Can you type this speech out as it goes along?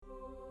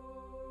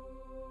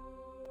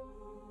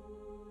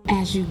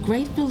As you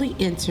gratefully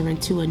enter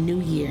into a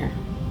new year,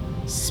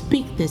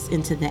 speak this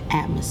into the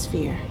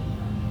atmosphere.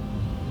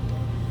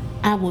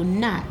 I will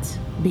not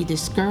be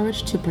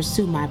discouraged to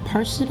pursue my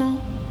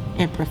personal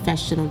and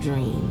professional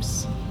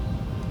dreams.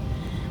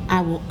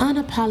 I will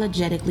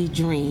unapologetically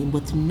dream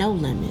with no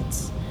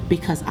limits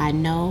because I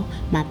know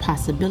my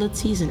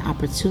possibilities and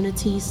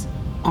opportunities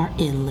are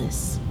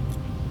endless.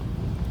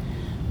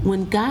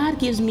 When God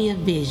gives me a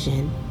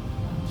vision,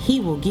 He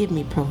will give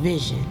me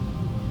provision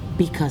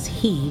because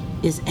He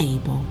is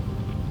able.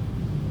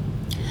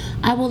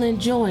 I will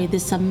enjoy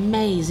this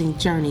amazing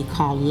journey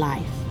called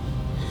life.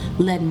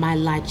 Let my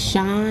light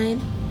shine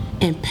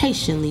and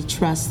patiently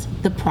trust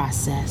the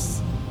process.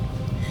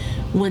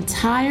 When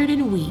tired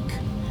and weak,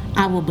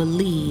 I will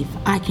believe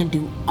I can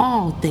do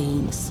all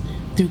things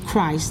through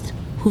Christ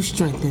who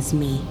strengthens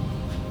me.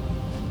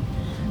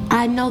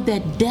 I know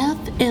that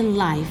death and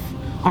life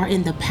are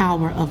in the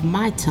power of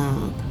my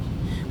tongue,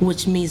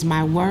 which means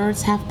my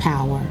words have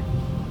power.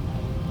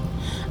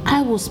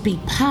 I will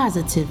speak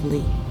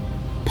positively,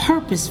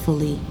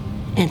 purposefully,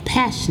 and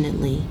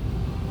passionately.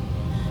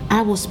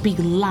 I will speak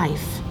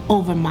life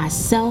over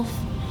myself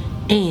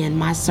and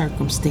my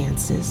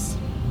circumstances.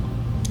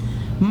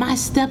 My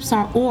steps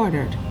are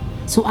ordered,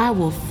 so I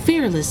will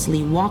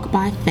fearlessly walk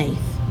by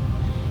faith,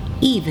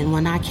 even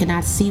when I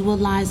cannot see what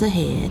lies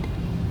ahead.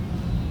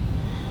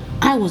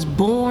 I was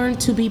born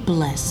to be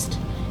blessed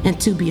and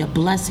to be a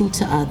blessing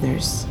to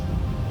others.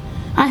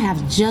 I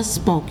have just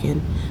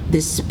spoken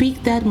the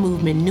Speak That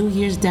Movement New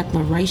Year's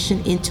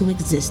declaration into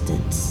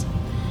existence,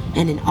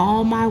 and in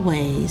all my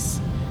ways,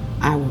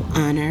 I will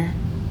honor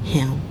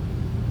Him.